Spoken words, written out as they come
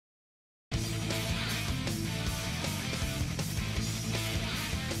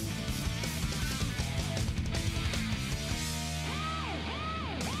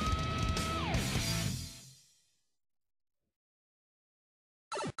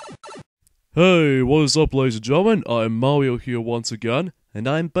Hey, what is up, ladies and gentlemen? I'm Mario here once again. And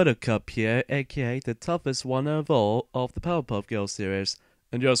I'm Buttercup here, aka the toughest one of all of the Powerpuff Girls series.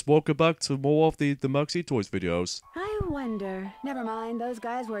 And yes, welcome back to more of the Maxi Toys videos. I wonder. Never mind, those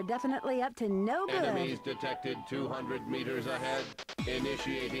guys were definitely up to no good. Enemies detected 200 meters ahead.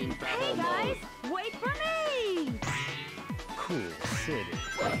 Initiating battle Hey mode. guys, wait for me! Cool city.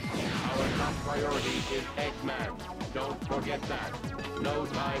 Our top priority is Eggman. Don't forget that. No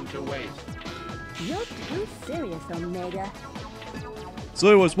time to waste. You're too serious, Omega. So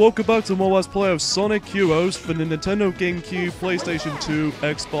anyways, welcome back to more Let's Play of Sonic Heroes for the Nintendo GameCube, PlayStation 2,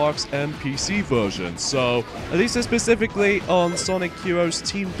 Xbox, and PC version. So, this is specifically on Sonic Heroes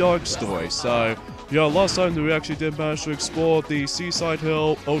Team Dark story. So, yeah, last time we actually did manage to explore the Seaside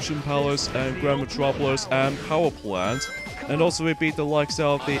Hill, Ocean Palace, and Grand Metropolis, and Power Plant. And also we beat the likes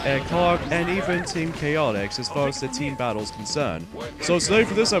of the Egg Hawk and even Team Chaotix as far as the team battle is concerned. So today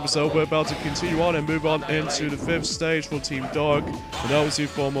for this episode we're about to continue on and move on into the 5th stage for Team Dark, and that was the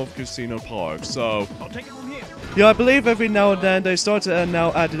form of Casino Park. So yeah, I believe every now and then they start to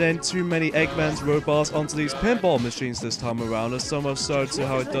now added in too many Eggman's robots onto these pinball machines this time around, as so much so to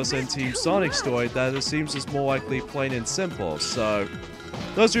how it does in Team Sonic's story that it seems is more likely plain and simple. So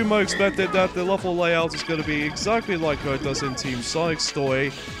as you might expected, that the level layout is going to be exactly like how it does in Team Sonic's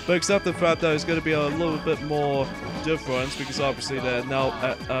story, but except the fact that it's going to be a little bit more different, because obviously they're now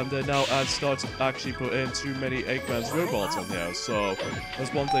start to actually put in too many Eggman's robots in here. So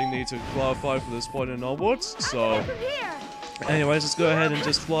that's one thing I need to clarify from this point and onwards. So anyways, let's go ahead and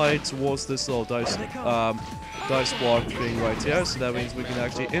just fly towards this little dice block thing right here. So that means we can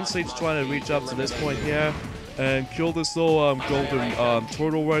actually instantly try to reach up to this point here and kill this little golden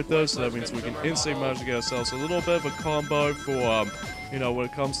turtle right there. So that means we can instantly manage to get ourselves a little bit of a combo for you know, when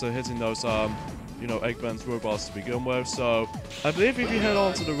it comes to hitting those you know, Eggman's robots to begin with. So I believe if you head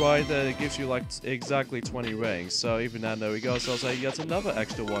on to the right, then it gives you like exactly 20 rings. So even then, there we go. So I'll say yet another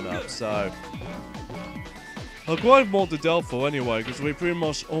extra one up. So I'll quite more to delve for anyway, because we're pretty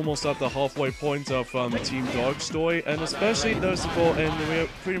much almost at the halfway point of Team Dark story, and especially noticeable, and we're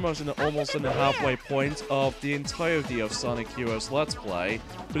pretty much almost in the halfway point of the entirety of Sonic Heroes Let's Play.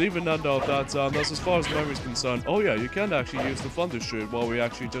 But even under that, that's as far as memory is concerned. Oh yeah, you can actually use the Thunder Shoot while we're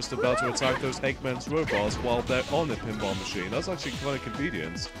actually just about to attack those Eggman's robots while they're on the pinball machine. That's actually quite a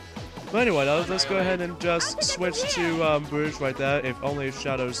convenience. But anyway, let's go ahead and just switch to Bruges right there, if only if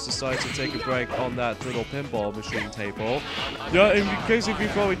Shadows decides to take a break on that little pinball machine table. Yeah, in case if you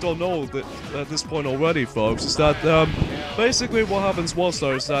probably don't know that at this point already, folks, is that basically what happens was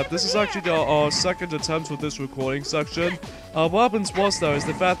though is that this is actually our second attempt with this recording section. What happens was though is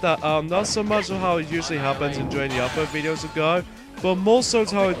the fact that not so much of how it usually happens in during the other videos ago, but more so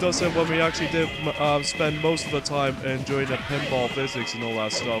how it does it when we actually did spend most of the time enjoying the pinball physics and all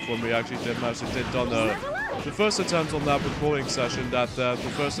that stuff, when we actually did manage to done the first attempt on that recording session, that the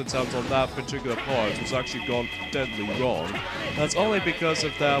first attempt on that particular part was actually gone deadly wrong. That's only because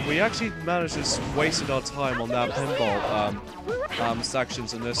of that we actually managed to waste our time on that pinball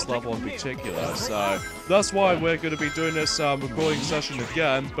sections in this level in particular. So that's why we're going to be doing this recording session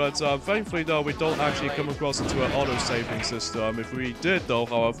again, but thankfully though we don't actually come across into an auto-saving system. If we did though,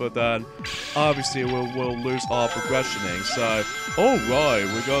 however, then obviously we'll lose our progressioning. So alright,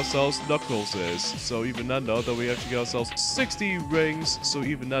 we got ourselves Knuckles'. So even then though, that we actually got ourselves 60 rings, so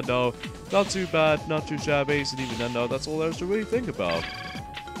even then though, not too bad, not too shabby, and even then though, that's all there's to really think about.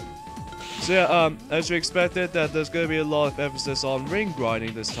 So yeah, as you expected, that there's going to be a lot of emphasis on ring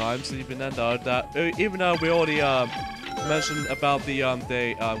grinding this time. So even then, even though we already mentioned about the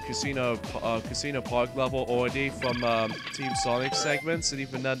Casino Park level already from Team Sonic segments, and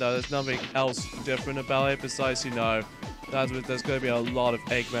even then, there's nothing else different about it besides, you know, that there's going to be a lot of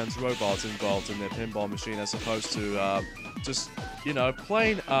Eggman's robots involved in the pinball machine, as opposed to just, you know,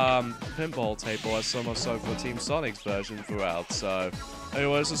 plain pinball table, as so much so for Team Sonic's version throughout. So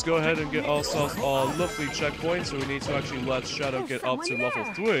anyways, let's go ahead and get ourselves our lovely checkpoint. So we need to actually let Shadow get up to level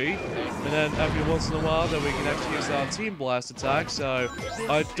 3, and then every once in a while then we can actually use our Team Blast attack. So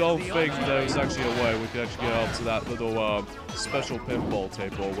I don't think there's actually a way we can actually get up to that little special pinball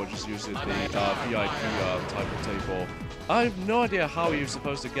table, which is usually the VIP type of table. I have no idea how you're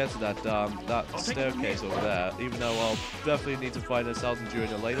supposed to get to that staircase over there, even though I'll definitely need to find this out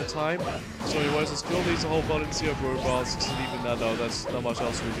during a later time. So anyways, let's kill these whole bunch of robots, and even though that's nothing not much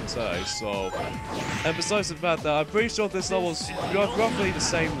else we can say. So, and besides the fact that I'm pretty sure this level's roughly the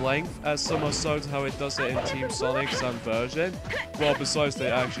same length as Summer Soaked, how it does it in Team Sonic's version. Well, besides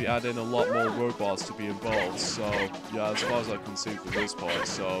they actually add in a lot more robots to be involved. So, yeah, as far as I can see for this part.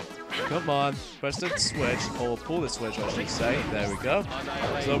 So, come on, press the switch, or pull the switch, I should say. There we go.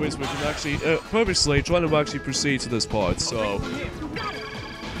 So that means we can actually, purposely trying to actually proceed to this part. So.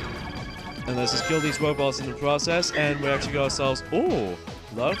 And let's just kill these robots in the process, and we actually got ourselves... Oh,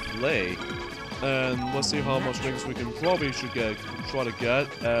 lovely. And let's see how much rings we can try to get.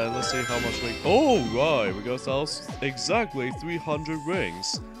 And let's see how much we... Oh, right, we got ourselves exactly 300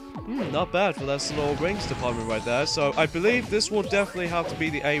 rings. Not bad for that little rings department right there. So I believe this will definitely have to be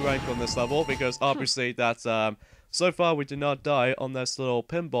the A rank on this level, because obviously that's... So far, we did not die on this little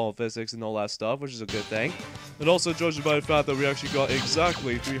pinball physics and all that stuff, which is a good thing. And also, judging by the fact that we actually got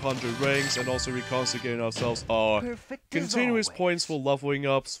exactly 300 rings, and also we constantly getting ourselves our continuous points for leveling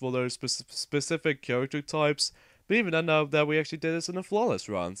ups for those specific character types. But even then, that we actually did this in a flawless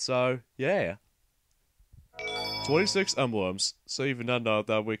run, so yeah. 26 emblems, so even then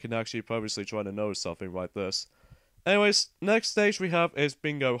that we can actually purposely try to notice something like this. Anyways, next stage we have is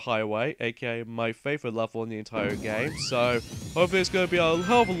Bingo Highway, aka my favorite level in the entire game. So, hopefully it's going to be a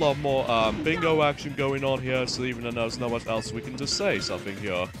hell of a lot more bingo action going on here, so even though there's not much else we can just say something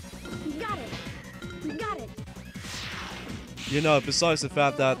here. Got it. Got it. You know, besides the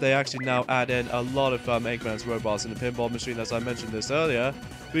fact that they actually now add in a lot of Eggman's robots in the pinball machine, as I mentioned this earlier.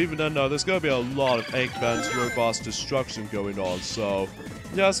 But even then, there's going to be a lot of Eggman's robots destruction going on, so...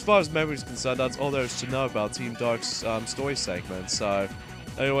 Yeah, as far as memory is concerned, that's all there is to know about Team Dark's story segment. So,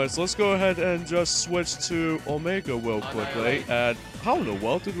 anyways, let's go ahead and just switch to Omega real quickly. And how in the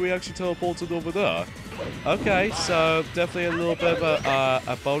world did we actually teleport it over there? Okay, so definitely a little bit of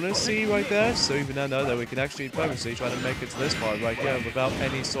a bonus C right there. So even then, that we can actually purposely try to make it to this part right here without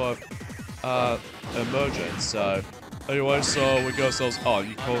any sort of emergence. So. Anyway, so we go ourselves. Oh,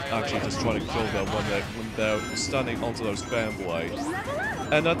 you can't actually just try to kill them when they're standing onto those fan blades.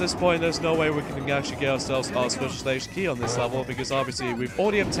 And at this point, there's no way we can actually get ourselves our special stage key on this level, because obviously we've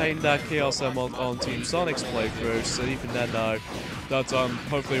already obtained that Chaos Emerald on Team Sonic's playthrough. So even then, that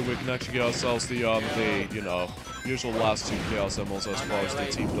hopefully we can actually get ourselves the you know, usual last two Chaos Emeralds as far as the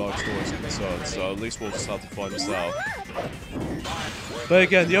Team Dark story is concerned. So at least we'll just have to find this out. But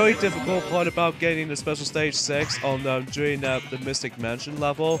again, the only difficult part about getting the special stage 6 on during the Mystic Mansion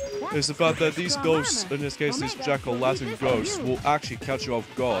level is the fact that these ghosts, in this case these jack-o'-lantern ghosts, will actually catch you off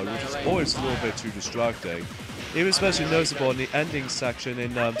guard, which is always a little bit too distracting. Even especially noticeable in the ending section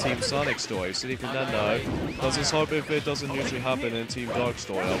in Team Sonic story, so even then let's just hope if it doesn't usually happen in Team Dark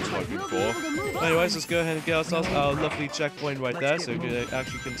story I was hoping for. Anyways, let's go ahead and get ourselves our lovely checkpoint right there, so it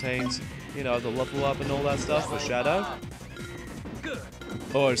actually contains, you know, the level up and all that stuff for Shadow.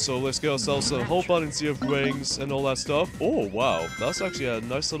 Alright, so let's get ourselves a whole bunch of rings and all that stuff. Oh, wow. That's actually a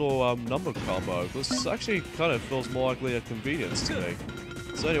nice little number combo. This actually kind of feels more likely a convenience to me.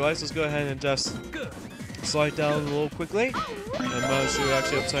 So anyways, let's go ahead and just slide down a little quickly. And manage to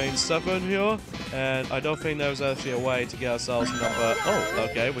actually obtain 7 here. And I don't think there's actually a way to get ourselves number... Oh,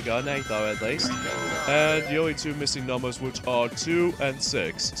 okay, we got an 8 though at least. And the only 2 missing numbers, which are 2 and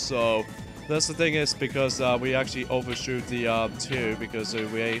 6. So... That's the thing is, because we actually overshoot the 2 because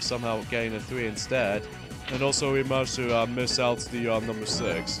we somehow getting a 3 instead. And also we managed to miss out the number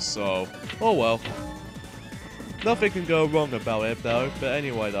 6, so oh well. Nothing can go wrong about it though, but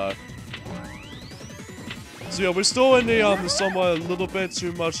anyway though. So yeah, we're still in the somewhat a little bit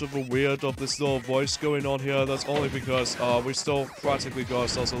too much of a weird of this little voice going on here. That's only because we still practically got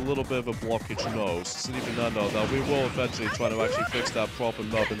ourselves a little bit of a blockage nose. So even then though, that we will eventually try to actually fix that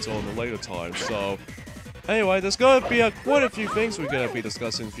problem up until in the later time. So anyway, there's gonna be quite a few things we're gonna be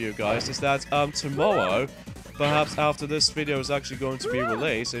discussing for you guys. Is that tomorrow, perhaps after this video is actually going to be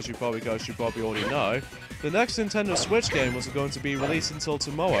released, as you probably already know, the next Nintendo Switch game was going to be released until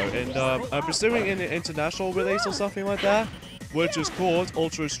tomorrow, and I'm presuming in an international release or something like that, which is called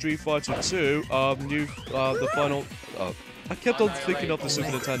Ultra Street Fighter 2, the final... I kept on thinking of the Super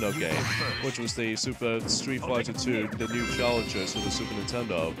Nintendo game, which was the Super Street Fighter 2, the new challengers for the Super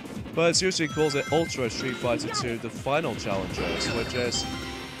Nintendo. But it usually calls it Ultra Street Fighter 2, the final challengers, which is...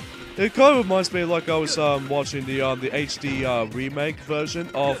 It kind of reminds me like I was watching the HD remake version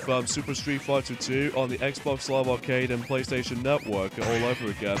of Super Street Fighter 2 on the Xbox Live Arcade and PlayStation Network all over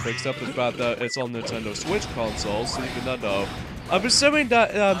again, except the fact that it's on Nintendo Switch consoles, so even then though, I'm assuming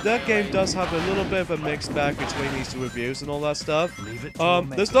that that game does have a little bit of a mixed bag between these two reviews and all that stuff.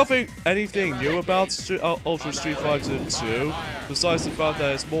 There's anything new about Ultra Street Fighter 2, besides the fact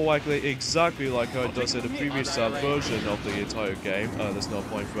that it's more likely exactly like how it does in the previous version of the entire game. There's no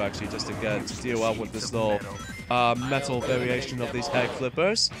point for actually just to deal out with this little metal variation of these egg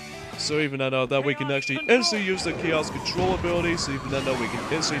flippers. So even though that we can actually instantly use the chaos control ability, so even though we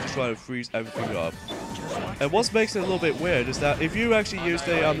can instantly just try to freeze everything up. And what makes it a little bit weird is that if you actually use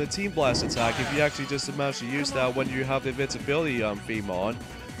the Team Blast attack, if you actually just manage to use that when you have the invincibility theme on,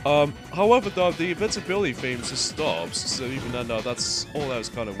 however though, the invincibility theme just stops, so even though that's all that was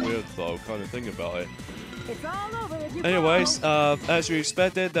kind of weird though, kind of thing about it. It's all over if you Anyways, fall. as you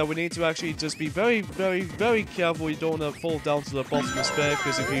expected, that we need to actually just be very, very, very careful you don't want to fall down to the bottom of the pit,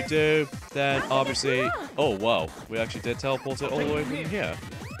 because if you do, then obviously... Oh, wow. We actually did teleport it all the way from here.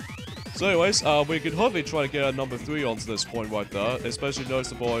 So anyways, we could hopefully try to get a number 3 onto this point right there, especially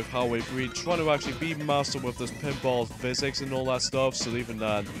noticeable of how we try to actually be master with this pinball physics and all that stuff, so even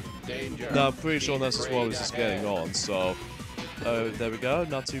then... Now, I'm pretty sure that's as well as just getting on, so... Oh, there we go,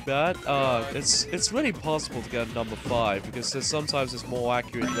 not too bad. It's really possible to get number 5, because sometimes it's more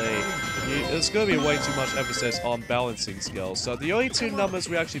accurately... There's going to be way too much emphasis on balancing skills, so the only 2 numbers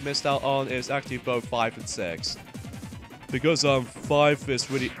we actually missed out on is actually both 5 and 6. Because 5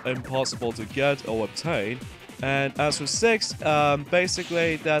 is really impossible to get or obtain, and as for 6,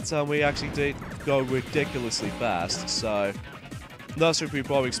 basically that we actually did go ridiculously fast, so... That's what we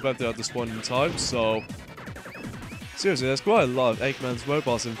probably expected at this point in time, so... Seriously, there's quite a lot of Eggman's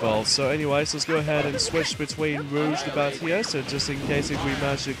robots involved, so anyways, let's go ahead and switch between Rouge about here, so just in case if we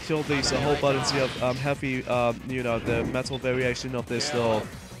manage to kill these whole bunch of heavy, you know, the metal variation of this little,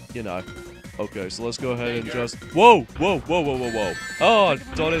 you know. Okay, so let's go ahead and just... Whoa! Whoa! Whoa! Whoa! Whoa! Whoa! Oh,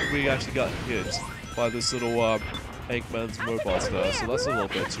 darn it, we actually got hit by this little, Eggman's robots there, so that's a little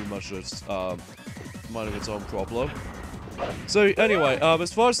bit too much, just, mind of its own problem. So anyway,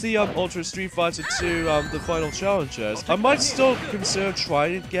 as far as the Ultra Street Fighter 2, the final challenges, I might still consider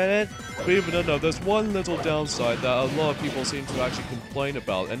trying to get it, but even though there's one little downside that a lot of people seem to actually complain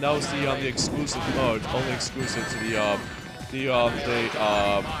about, and that was the exclusive mode, only exclusive to the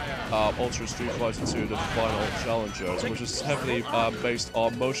Ultra Street Fighter 2, the final challengers, which is heavily based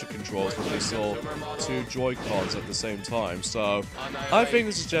on motion controls with these little 2 Joy-Cons at the same time. So I think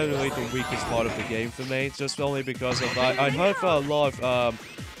this is generally the weakest part of the game for me, just only because of I heard a lot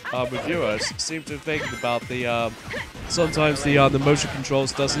of reviewers seem to think about the sometimes the motion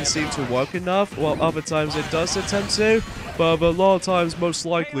controls doesn't seem to work enough, while other times it does attempt to, but a lot of times, most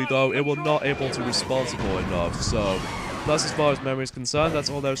likely though, it will not able to responsible enough. So that's as far as memory is concerned,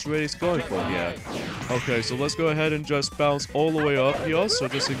 that's all that's really going for here. Okay, so let's go ahead and just bounce all the way up here, so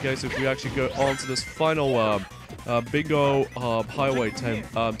just in case if we actually go on to this final bingo highway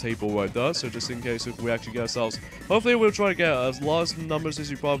table right there, so just in case if we actually get ourselves... Hopefully we'll try to get as large numbers as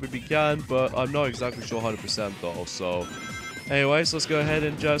you probably can, but I'm not exactly sure 100% though, so... Anyways, let's go ahead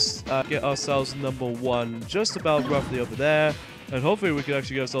and just get ourselves number 1 just about roughly over there. And hopefully we can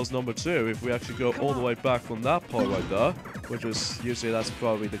actually get ourselves number 2 if we actually go all the way back from that part right there. Which is, usually that's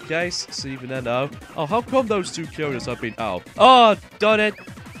probably the case. So even then now... Oh, how come those 2 characters have been out? Oh, done it!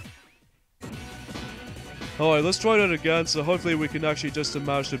 Alright, let's try that again. So hopefully we can actually just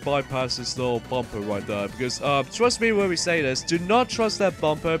manage to bypass this little bumper right there. Because, trust me when we say this, do not trust that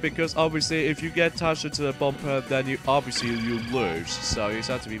bumper. Because obviously if you get attached to the bumper, then you lose. So you just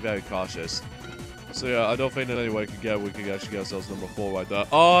have to be very cautious. So yeah, I don't think that any way we can actually get ourselves number 4 right there.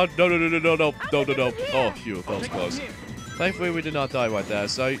 Oh, no. Oh, phew, that was close. Thankfully, we did not die right there.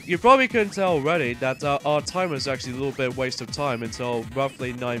 So you probably couldn't tell already that our timer is actually a little bit waste of time until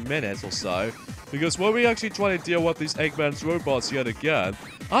roughly 9 minutes or so. Because when we actually try to deal with these Eggman's robots yet again,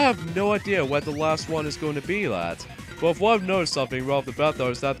 I have no idea where the last one is going to be at. Well, if I've noticed something right off the bat though,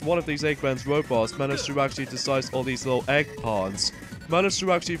 is that one of these Eggman's robots managed to actually decide all these little egg pawns. Managed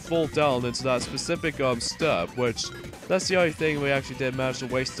to actually fall down into that specific step, which that's the only thing we actually did manage to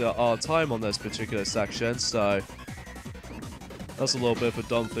waste our time on this particular section, so that's a little bit of a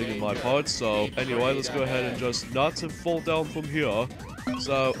dumb thing in my part. So anyway, let's go ahead and just not to fall down from here.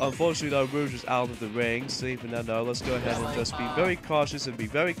 So unfortunately though, Rouge is out of the ring, so even though, let's go ahead and just be very cautious and be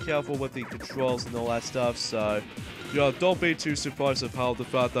very careful with the controls and all that stuff. So yeah, don't be too surprised of how the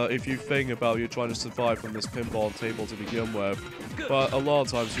fact that if you think about you trying to survive from this pinball table to begin with, but a lot of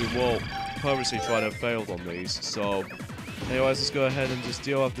times you will purposely try to fail on these. So anyways, let's go ahead and just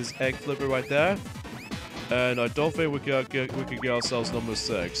deal with this egg flipper right there. And I don't think we can get ourselves number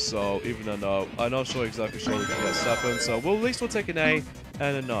 6. So even though I'm not exactly sure we can get 7. So at least we'll take an 8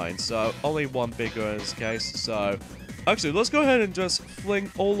 and a 9. So only one bigger in this case. So Actually, let's go ahead and just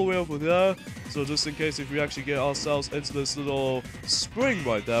fling all the way over there. So just in case if we actually get ourselves into this little spring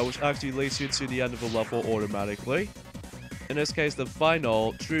right there, which actually leads you to the end of the level automatically. In this case, the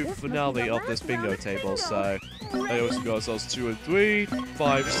final true finale of this bingo table. So I also got ourselves 2 and 3,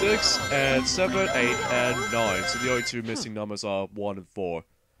 5, 6, and 7, 8, and 9. So the only two missing numbers are 1 and 4.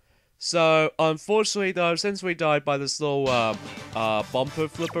 So, unfortunately though, since we died by this little bumper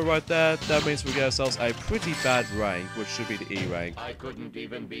flipper right there, that means we get ourselves a pretty bad rank, which should be the E rank. I couldn't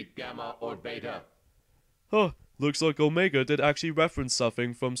even beat Gamma or Beta. Huh, looks like Omega did actually reference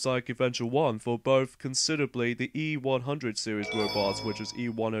something from Sonic Adventure 1 for both considerably the E100 series robots, which is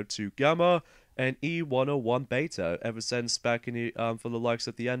E102 Gamma and E101 Beta, ever since back in the, for the likes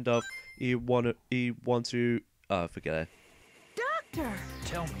at the end of E12, forget it. Doctor!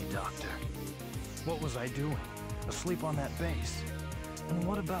 Tell me, Doctor. What was I doing? Asleep on that base? And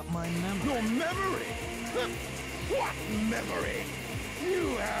what about my memory? Your memory? What memory?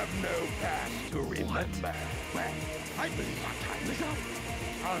 You have no past to remember. Well, I believe our time is up.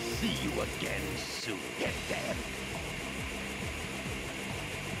 I'll see you again soon. Get there.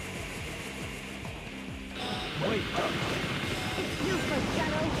 Wait, Doctor. You first,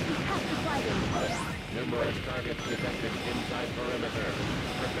 Shadow. You have to fight him. Numerous targets detected inside perimeter.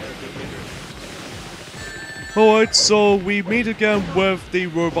 Prepare to enter. Alright, so we meet again with the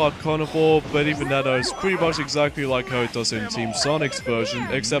Robot Carnival, but even that is pretty much exactly like how it does in Team Sonic's version,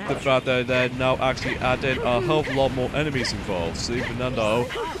 except the fact that they're now actually adding a hell of a lot more enemies involved. So even then though,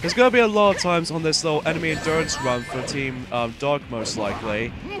 there's gonna be a lot of times on this little enemy endurance run for Team Dark most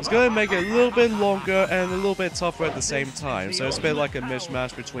likely. It's gonna make it a little bit longer and a little bit tougher at the same time, so it's a bit like a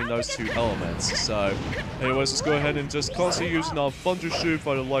mishmash between those two elements. So anyways, let's go ahead and just constantly using our Thunder Shoot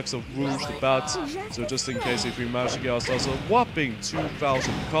by the likes of Rouge the Bat, so just in case if we manage to get ourselves a whopping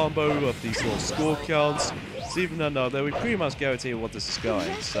 2,000 combo of these little score counts. So even then though, we pretty much guarantee what this is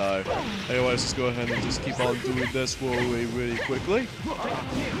going. So anyways, let's go ahead and just keep on doing this really quickly.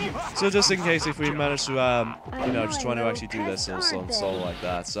 So just in case if we manage to, you know, just trying to actually do this on some solo like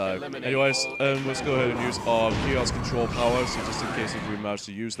that. So anyways, let's go ahead and use our Chaos Control power, so just in case if we manage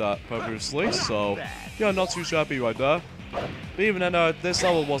to use that purposely. So yeah, not too shabby right there. But even then, this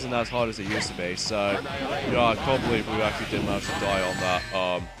level wasn't as hard as it used to be, so yeah, I can't believe we actually did manage to die on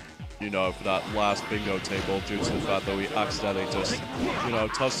that, you know, for that last bingo table due to the fact that we accidentally just, you know,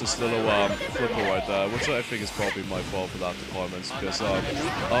 touched this little flipper right there, which I think is probably my fault for that department, because I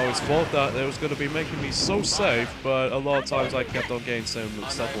always thought that it was going to be making me so safe, but a lot of times I kept on getting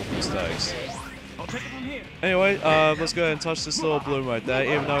several mistakes. Anyway, let's go ahead and touch this little bloom right there,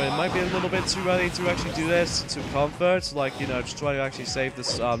 even though it might be a little bit too early to actually do this to comfort, like, you know, just try to actually save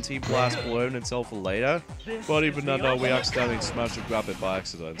this Team Blast balloon until for later. But even though we accidentally smashed and grabbed it by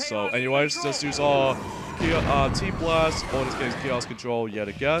accident. So anyways, just use our Team Blast, or in this case Chaos Control yet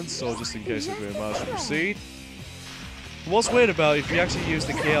again, so just in case if we manage to proceed. What's weird about if you actually use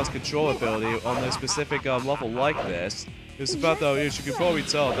the Chaos Control ability on a specific level like this, is the fact that, as you can probably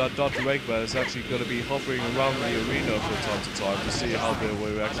tell, that Dr. Eggman is actually going to be hovering around the arena from time to time to see how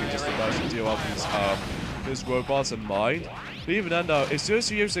we're actually just about to deal with these robots in mind. But even then though, as soon as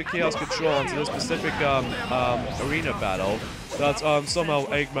you use the Chaos Control onto this specific arena battle, that somehow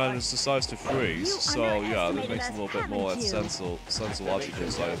Eggman decides to freeze. So yeah, that makes a little bit more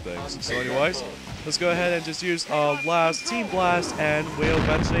sensiological side of things. So anyways, let's go ahead and just use our last Team Blast, and we'll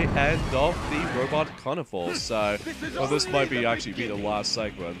eventually end off the Robot Carnival. So well, this might actually be the last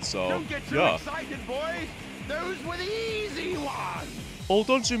segment. So Don't get too yeah. excited, boys. Those were the easy ones. Oh,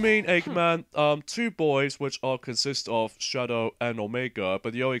 don't you mean, Eggman? Two boys, which consist of Shadow and Omega,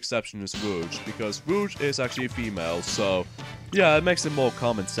 but the only exception is Rouge, because Rouge is actually female, so yeah, it makes it more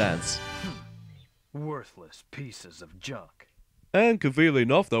common sense. Worthless pieces of junk. And conveniently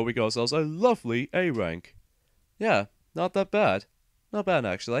enough, though, we got ourselves a lovely A rank. Yeah, not that bad. Not bad,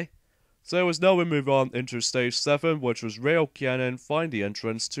 actually. So now we move on into Stage 7, which was Rail Cannon, find the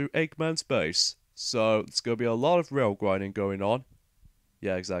entrance to Eggman's base. So, it's gonna be a lot of rail grinding going on.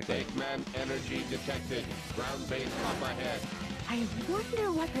 Yeah, exactly. Eggman energy detected. Ground base up ahead. I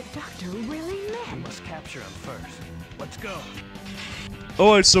wonder what the doctor really We meant. must capture him first. Let's go.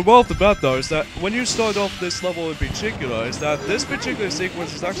 Alright, so right off the bat though, is that when you start off this level in particular, is that this particular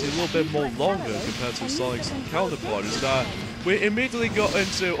sequence is actually a little bit more longer compared to Sonic's counterpart, is that we immediately got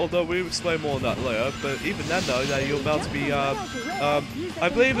into, although we'll explain more on that later, but even then though, that you're about to be, I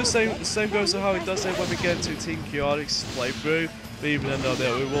believe the same goes to how it does it when we get into Team Chaotic's playthrough, but even then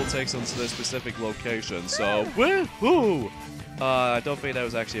though, we will take some to this specific location, so, woohoo! I don't think there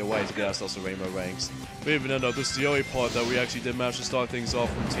was actually a way to get ourselves the rainbow ranks. But even though this is the only part that we actually did manage to start things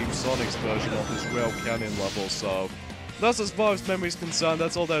off from Team Sonic's version of this Rail Canyon level, so that's as far as memory is concerned.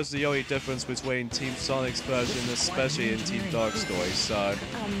 That's all there's the only difference between Team Sonic's version, especially in Team Dark Story. So,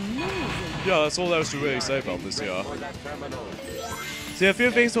 yeah, that's all there's to really say about this here. So a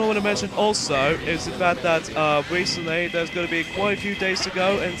few things I want to mention also is the fact that recently there's going to be quite a few days to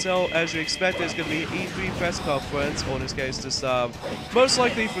go until, as you expect, there's going to be an E3 press conference, or in this case, just most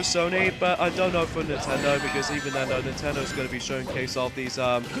likely for Sony, but I don't know for Nintendo, because even then, Nintendo's going to be showcase all these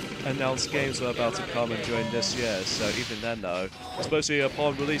announced games that are about to come in during this year. So even then, though, especially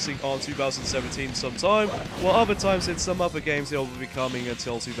upon releasing on 2017 sometime, while other times in some other games they will be coming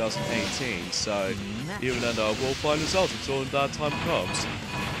until 2018. So even then, though, we'll find this out until that time comes.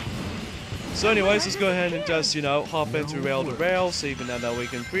 So anyways, let's go ahead and just, you know, hop into Rail to Rail, so even then we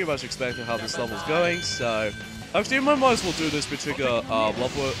can pretty much expect how this level's going. So, actually, I might as well do this particular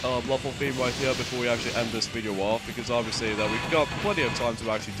level theme right here before we actually end this video off, because obviously that we've got plenty of time to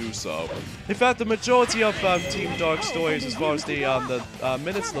actually do so. In fact, the majority of Team Dark Stories, as far as the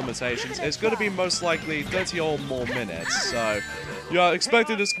minutes limitations, is going to be most likely 30 or more minutes. So, yeah,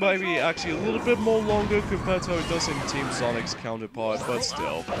 expected this might be actually a little bit more longer compared to how it does in Team Sonic's counterpart, but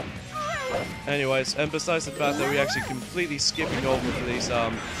still. Anyways, and besides the fact that we're actually completely skipping over to these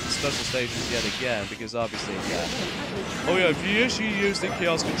special stations yet again, because obviously, yeah. Oh yeah, if you actually use the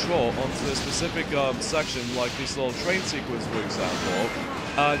Chaos Control onto a specific section, like this little train sequence, for example,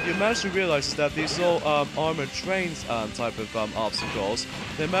 you manage to realize that these little armored trains type of obstacles,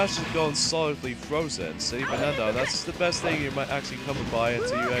 they manage to go solidly frozen. So even then, though, that's the best thing you might actually come by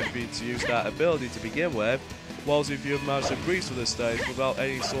until you actually use that ability to begin with. Whilst if you manage to breeze through this stage without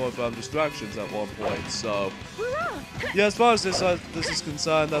any sort of distractions at one point. So, yeah, as far as this is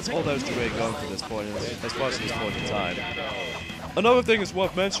concerned, that's all there's to really going for this point, as far as this point in time. Another thing that's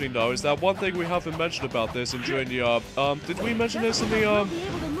worth mentioning, though, is that one thing we haven't mentioned about this, and during the, did we mention this in the,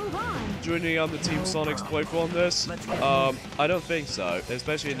 during the Team Sonic's playthrough on this? I don't think so,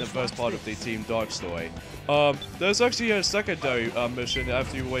 especially in the first part of the Team Dark story. There's actually a secondary mission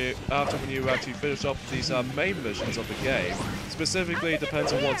after when you actually finish up these main missions of the game. Specifically, it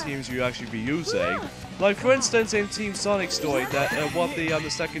depends on what teams you actually be using. Like for instance, in Team Sonic story, that what the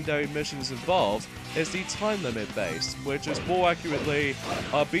secondary missions involve is the time limit based, which is more accurately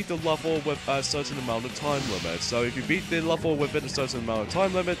beat the level with a certain amount of time limit. So if you beat the level within a certain amount of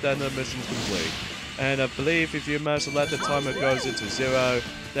time limit, then the mission's complete. And I believe if you manage to let the timer goes into 0,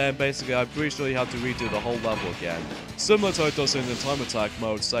 then basically I'm pretty sure you have to redo the whole level again. Similar to how it does in the time attack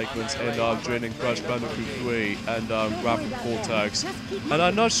mode sequence in Draining Crash Bandicoot 3 and Rapid Cortex. And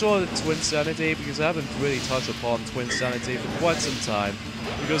I'm not sure the Twin Sanity, because I haven't really touched upon Twin Sanity for quite some time.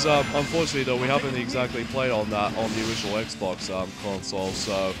 Because unfortunately though, we haven't exactly played on that on the original Xbox console,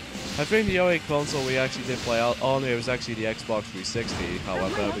 so I think the only console we actually did play out on here was actually the Xbox 360,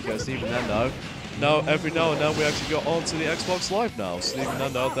 however, because even then though, now, every now and then we actually got onto the Xbox Live now, so even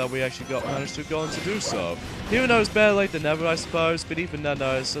then though that we actually managed to go on to do so. Even though it's better late than never, I suppose, but even then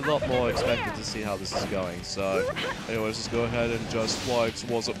though, it's a lot more expected to see how this is going. So, anyways, let's go ahead and just fly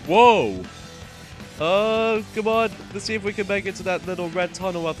towards it. Whoa! Come on, let's see if we can make it to that little red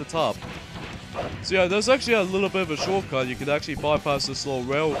tunnel at the top. So yeah, there's actually a little bit of a shortcut. You can actually bypass this little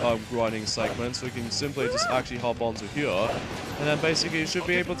rail grinding segment, so you can simply just actually hop onto here, and then basically you should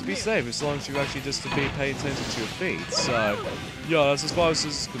be able to be safe as long as you actually just be paying attention to your feet. So yeah, that's as far as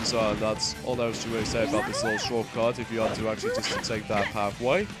this is concerned. That's all there is to really say about this little shortcut if you want to actually just take that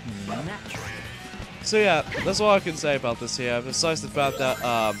pathway. So yeah, that's all I can say about this here, besides the fact that,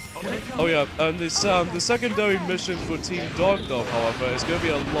 oh yeah, and this, the secondary mission for Team Dark though, however, is going to be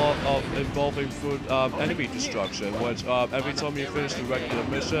a lot of involving food, enemy destruction, which, every time you finish the regular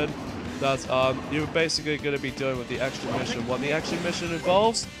mission, that, you're basically going to be doing with the extra mission. What the extra mission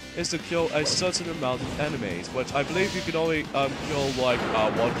involves is to kill a certain amount of enemies, which I believe you can only, kill like,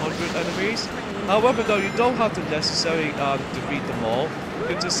 100 enemies. However though, you don't have to necessarily, defeat them all. You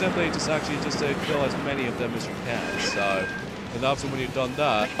can just simply kill as many of them as you can. So, and after when you've done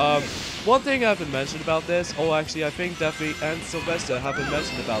that, one thing I haven't mentioned about this, or actually I think Defi and Sylvester haven't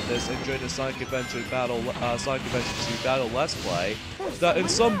mentioned about this during the Sonic Adventure Battle, Sonic Adventure 2 Battle Let's Play, that in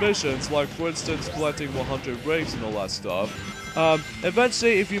some missions, like for instance collecting 100 rings and all that stuff,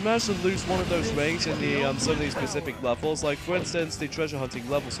 eventually if you manage to lose one of those rings in the some of these specific levels, like for instance the treasure hunting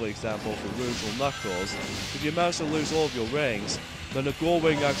levels for example for Rouge or Knuckles, if you manage to lose all of your rings, then the gold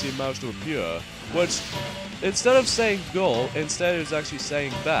ring actually managed to appear, which, instead of saying goal, instead it's actually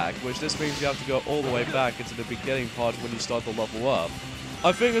saying back, which this means you have to go all the way back into the beginning part when you start the level up.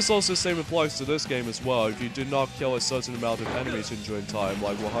 I think this also the same applies to this game as well. If you do not kill a certain amount of enemies in during time,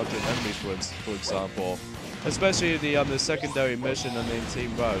 like 100 enemies for example. Especially the secondary mission and then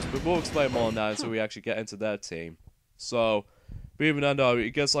Team Rose, but we'll explain more on that until we actually get into their team. So, but even then,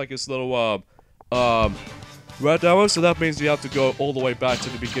 it gets like this little, red arrow, so that means you have to go all the way back to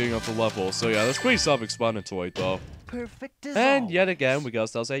the beginning of the level. So yeah, that's pretty self-explanatory, though. Perfect as And always. yet again, we got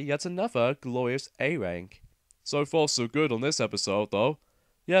ourselves yet another glorious A rank. So far, so good on this episode, though.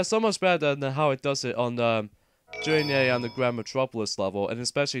 Yeah, so much better than how it does it on during the Grand Metropolis level, and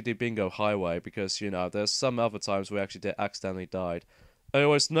especially the Bingo Highway, because, you know, there's some other times we actually did accidentally died.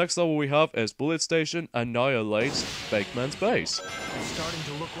 Anyways, next level we have is Bullet Station Annihilates Bakeman's Base. It's starting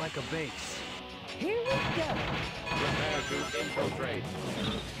to look like a base. Here we go. Prepare to infiltrate.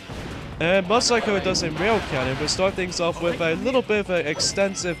 And much like how it does in Real Canon, we start things off with a little bit of an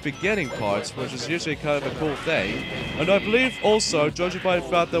extensive beginning part, which is usually kind of a cool thing. And I believe also, judging by the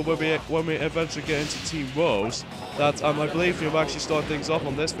fact that when we eventually get into Team Rose, that I believe you'll actually start things off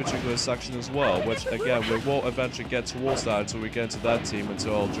on this particular section as well, which again, we won't eventually get towards that until we get into that team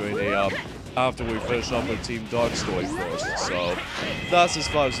until during the, after we finish up with Team Dark story first. So, that's as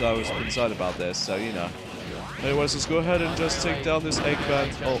far as I was concerned about this, so you know. Anyways, let's go ahead and just take down this egg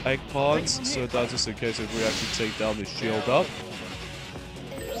band or egg pawns, so that just in case if we actually take down this shield up.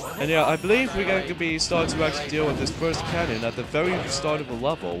 And yeah, I believe we're going to be starting to actually deal with this first cannon at the very start of the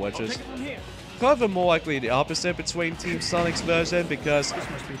level, which is kind of more likely the opposite between Team Sonic's version, because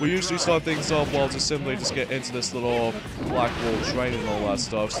we usually start things off while just simply just get into this little black wall train and all that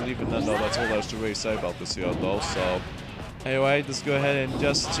stuff, so even then, no, that's all there's to really say about this here though, so... Anyway, let's go ahead and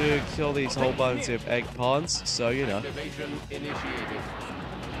just to kill these whole bunch of egg pawns, so you know. Activation initiated.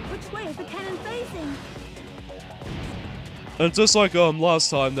 Which way is the cannon facing? And just like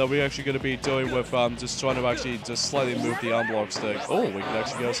last time that we're actually going to be doing with just trying to actually just slightly move the unblock stick. Oh, we can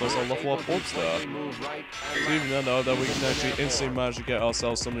actually get ourselves a level up orbs there. Move right So even then though, that we can actually instantly manage to get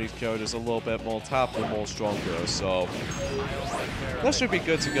ourselves some of these characters a little bit more tapped and more stronger. So that should be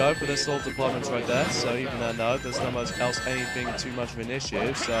good to go for this little deployment right there. So even then though, there's not much else anything too much of an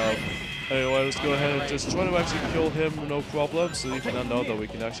issue. So anyway, let's go ahead and just try to actually kill him no problem. So even then though, that we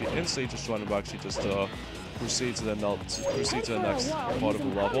can actually instantly just try to actually just proceed to the next part of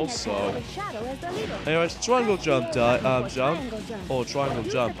the level. So, anyways, triangle jump, or triangle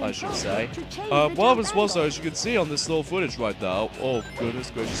jump, I should say. While this was though, as you can see on this little footage right now, oh goodness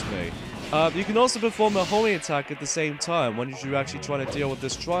gracious me. You can also perform a homing attack at the same time when you're actually trying to deal with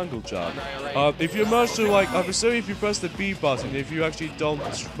this triangle jump. If you manage to, like, I'm assuming if you press the B button, if you actually don't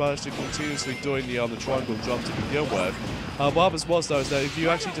manage to continuously doing the triangle jump to begin with, what happens was though is that if you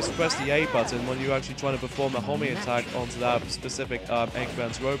actually just press the A button when you're actually trying to perform a homing attack onto that specific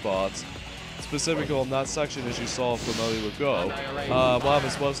Eggman's robot, specifically on that section as you saw from earlier ago, what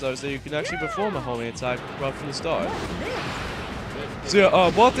happens was though is that you can actually perform a homing attack right from the start. So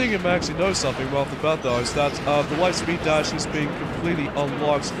yeah, one thing you may actually know something right off the bat though is that the light speed dash is being completely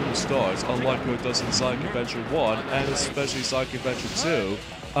unlocked from the start, unlike what it does in Sonic Adventure 1 and especially Sonic Adventure 2.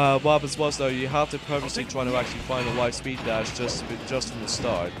 What happens was though, you have to purposely try to actually find a light speed dash just from the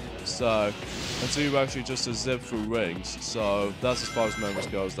start. So, until you actually just zip through rings. So, that's as far as memories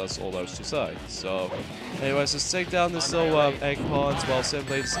goes, that's all there is to say. So, anyways, let's take down this little egg pawns while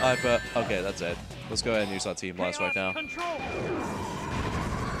simply just okay, that's it. Let's go ahead and use our Team Blast right now.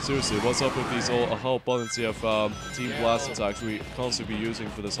 Seriously, what's up with these a whole abundance of Team Blast attacks we constantly be using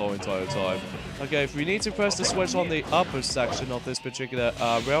for this whole entire time? Okay, if we need to press the switch on the upper section of this particular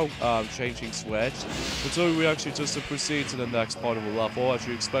rail changing switch, until we actually just proceed to the next part of the level as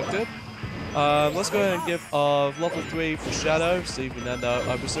you expected. Let's go ahead and give level 3 for Shadow, so even then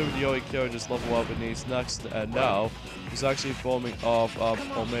I'm assuming the only character's level up it needs next and now is actually forming of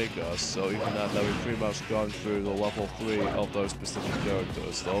Omega, so even then we've pretty much gone through the level 3 of those specific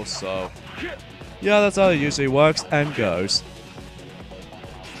characters though, so yeah, that's how it usually works and goes.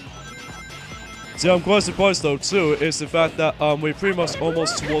 See, I'm quite surprised though too, is the fact that we're pretty much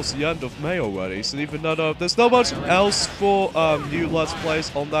almost towards the end of May already, so even though there's not much else for new Let's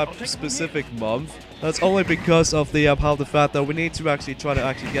Plays on that specific month. That's only because of the fact that we need to actually try to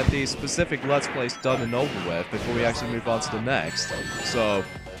actually get these specific Let's Plays done and over with before we actually move on to the next. So,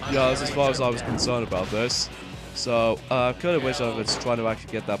 yeah, that's as far as I was concerned about this. So, I kind of wish I was trying to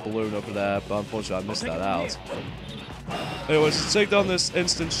actually get that balloon over there, but unfortunately I missed that out. Anyways, let's take down this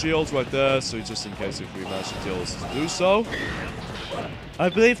instant shield right there, so just in case if we manage to deal with to do so. I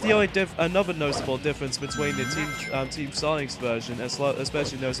believe the only another noticeable difference between the Team Sonic's version,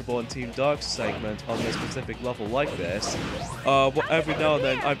 especially noticeable in Team Dark's segment on this specific level like this, every now and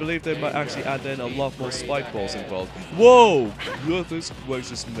then, I believe they might actually add in a lot more spike balls involved. Whoa! Goodness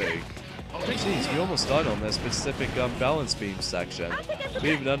gracious me. Jeez, we almost died on this specific balance beam section.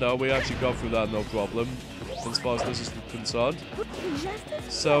 Even though we actually got through that no problem. as far as this is concerned.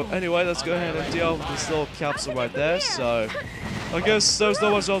 So anyway, let's go ahead and deal with this little capsule right there. So I guess there's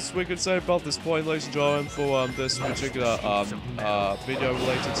not much else we can say about this point, ladies and gentlemen, for this particular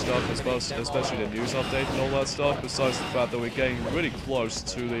video-related stuff, as well as especially the news update and all that stuff. Besides the fact that we're getting really close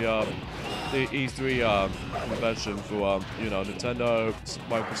to the E3 convention for you know, Nintendo,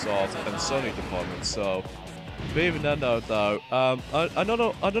 Microsoft, and Sony departments. So, but even then though, I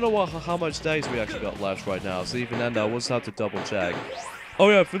don't know how much days we actually got left right now. So even then though, we'll just have to double check. Oh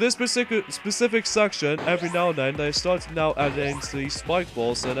yeah, for this specific section, every now and then they start to now add in these spike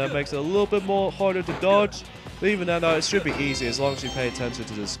balls, and that makes it a little bit more harder to dodge. But even then though, it should be easy as long as you pay attention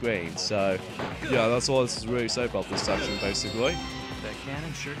to the screen. So yeah, that's all this is really say about this section basically. That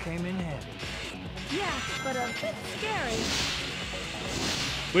cannon sure came in handy. Yeah, but a bit scary.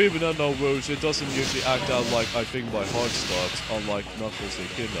 But even under Rouge, it doesn't usually act out like I think my heart starts, unlike Knuckles and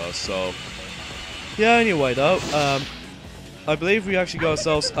Kid does. So yeah, anyway though, I believe we actually got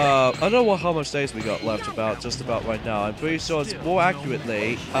ourselves, I don't know how much days we got left, just about right now. I'm pretty sure it's more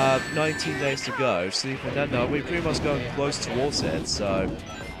accurately 19 days to go. So even then though, we're pretty much going close towards it. So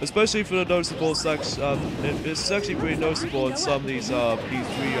especially for the noticeable section, it's actually pretty noticeable in some of these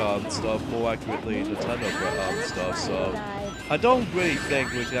E3 stuff, more accurately Nintendo stuff. So I don't really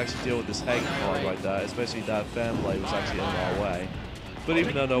think we can actually deal with this hang card right there, especially that fan blade was actually in our way. But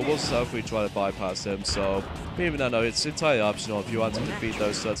even though we'll self-free try to bypass him, so even though it's entirely optional if you want to defeat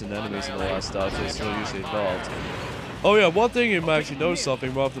those certain enemies and all that stuff, it's still usually involved. Oh yeah, one thing you might actually know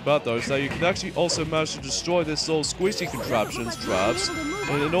something right off the bat though is that you can actually also manage to destroy this little squeezy contraptions, traps.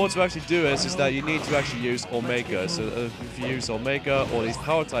 And in order to actually do this is that you need to actually use Omega. So if you use Omega or these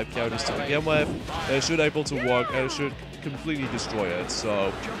power type characters to begin with, it should able to work and it should completely destroy it.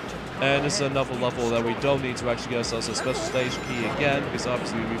 So, and this is another level that we don't need to actually get ourselves a special stage key again, because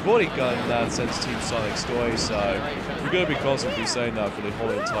obviously we've already gotten that since Team Sonic's story, so we're going to be constantly saying that for the whole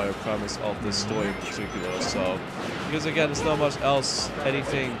entire premise of this story in particular. So, because again, there's not much else,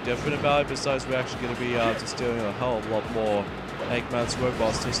 anything different about it, besides we're actually going to be just doing a hell of a lot more Eggman's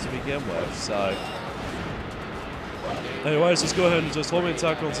robots just to begin with. So, anyways, let's go ahead and just homing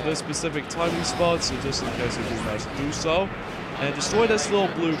attack onto this specific timing spot, so just in case we do manage to do so. And destroy this little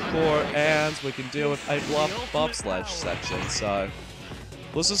blue core, and we can deal with a bobsledge section. So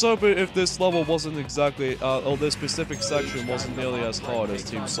let's just hope if this level wasn't exactly, or this specific section wasn't nearly as hard as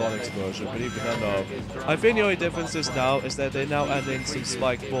Team Sonic's version, but even then though, I think the only difference is now is that they now add in some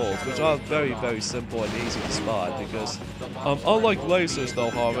spike balls, which are very, very simple and easy to spot, because unlike lasers though,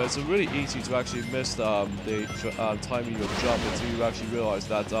 however, it's really easy to actually miss the timing of jump until you actually realize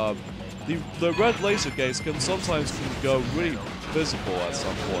that the red laser gates can sometimes go really visible at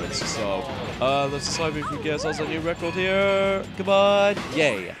some points. So let's just hope we can get ourselves a new record here. Come on,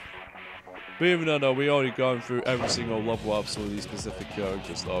 yay! But even though we already gone through every single level up for these specific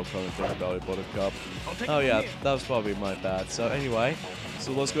characters, though, come and think about it, Buttercup. Oh yeah, that was probably my bad. So anyway,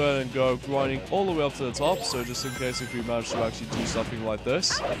 so let's go ahead and go grinding all the way up to the top, so just in case if we manage to actually do something like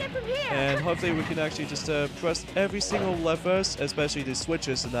this. And hopefully we can actually just press every single levers, especially the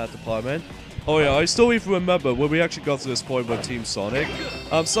switches in that department. Oh yeah, I still even remember when we actually got to this point with Team Sonic.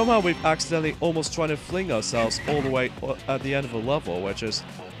 Somehow we've accidentally almost trying to fling ourselves all the way at the end of a level, which is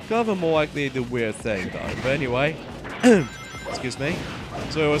kind of more likely the weird thing though. But anyway, excuse me.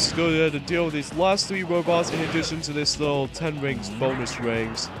 So let's go ahead and deal with these last 3 robots in addition to this little 10 rings bonus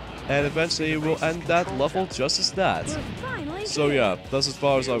rings. And eventually we'll end that level just as that. So yeah, that's as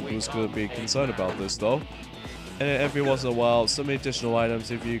far as I was going to be concerned about this though. And every once in a while, some additional items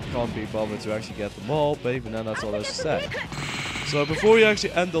if you can't be bothered to actually get them all, but even then that's all there's to say. So before we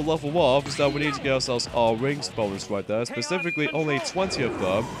actually end the level off, is that we need to get ourselves our rings bonus right there, specifically only 20 of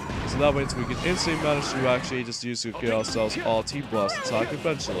them. So that means we can instantly manage to actually just use to get ourselves our Team Blast attack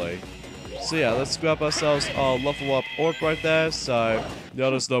eventually. So yeah, let's grab ourselves our level up orb right there. So yeah,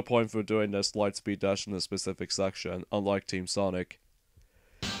 there's no point for doing this light speed dash in a specific section, unlike Team Sonic.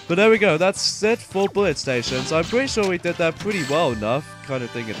 But there we go, that's it for bullet stations. I'm pretty sure we did that pretty well enough, kind of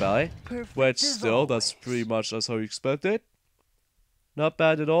thinking about it. Which still, that's pretty much as how you expected. Not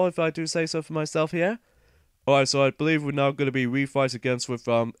bad at all, if I do say so for myself here. Alright, so I believe we're now going to be refight against with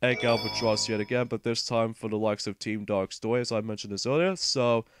Egg Albatross yet again, but this time for the likes of Team Dark Story, as I mentioned this earlier.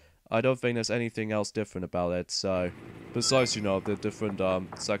 So I don't think there's anything else different about it. So besides, you know, the different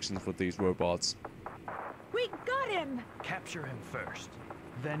sections for these robots. We got him! Capture him first.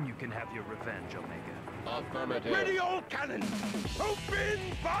 Then you can have your revenge, Omega. Affirmative. Ready all cannons! Open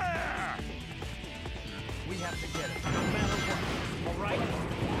fire! We have to get him, no matter what. All right?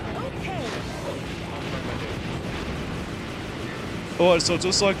 Okay. Alright, so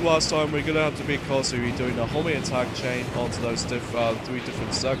just like last time, we're gonna have to be constantly doing a homing attack chain onto those 3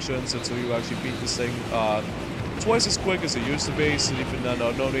 different sections until you actually beat this thing twice as quick as it used to be, so even then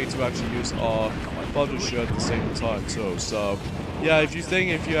no need to actually use our bundle shield at the same time too. So yeah, if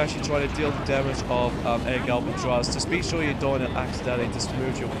you actually try to deal the damage of Egg Albatross, just be sure you don't accidentally just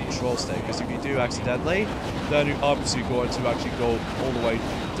move your control stick, because if you do accidentally, then you're obviously going to actually go all the way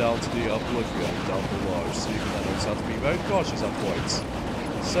down to the oblivion down below, so you can then also have to be very cautious at points.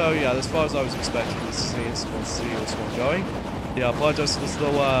 So yeah, as far as I was expecting this see this one going. Yeah, I apologize for this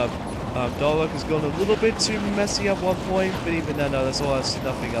little dialogue has gone a little bit too messy at one point, but even then, there's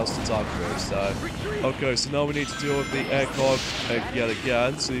nothing else to talk through, so... Okay, so now we need to deal with the air cog yet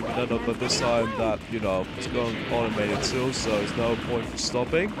again, so even then, but this time that, you know, it's going automated too, so there's no point for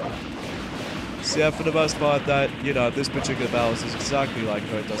stopping. So yeah, for the most part, that, you know, this particular battle is exactly like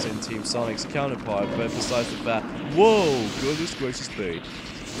how it does in Team Sonic's counterpart, but besides the fact... Whoa! Goodness gracious me.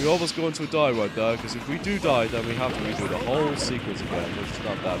 We're almost going to die right there, because if we do die, then we have to redo the whole sequence again, which is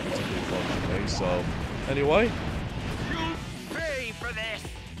not that particularly fun for me, so... Anyway. You'll pay for this!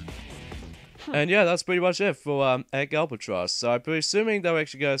 And yeah, that's pretty much it for Egg Albatross. So I'm assuming they're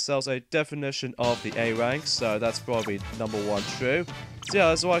actually going to sell a definition of the A rank, so that's probably #1 true. So yeah,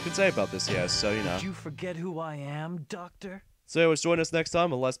 that's all I can say about this here, so you know. Did you forget who I am, Doctor? So anyways, join us next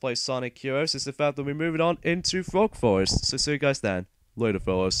time on Let's Play Sonic Heroes. It's the fact that we're moving on into Frog Forest. So see you guys then. Later,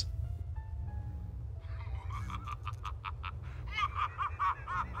 fellas.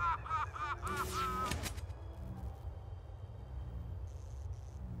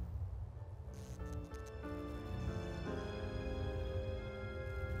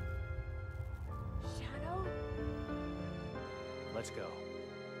 Shadow? Let's go.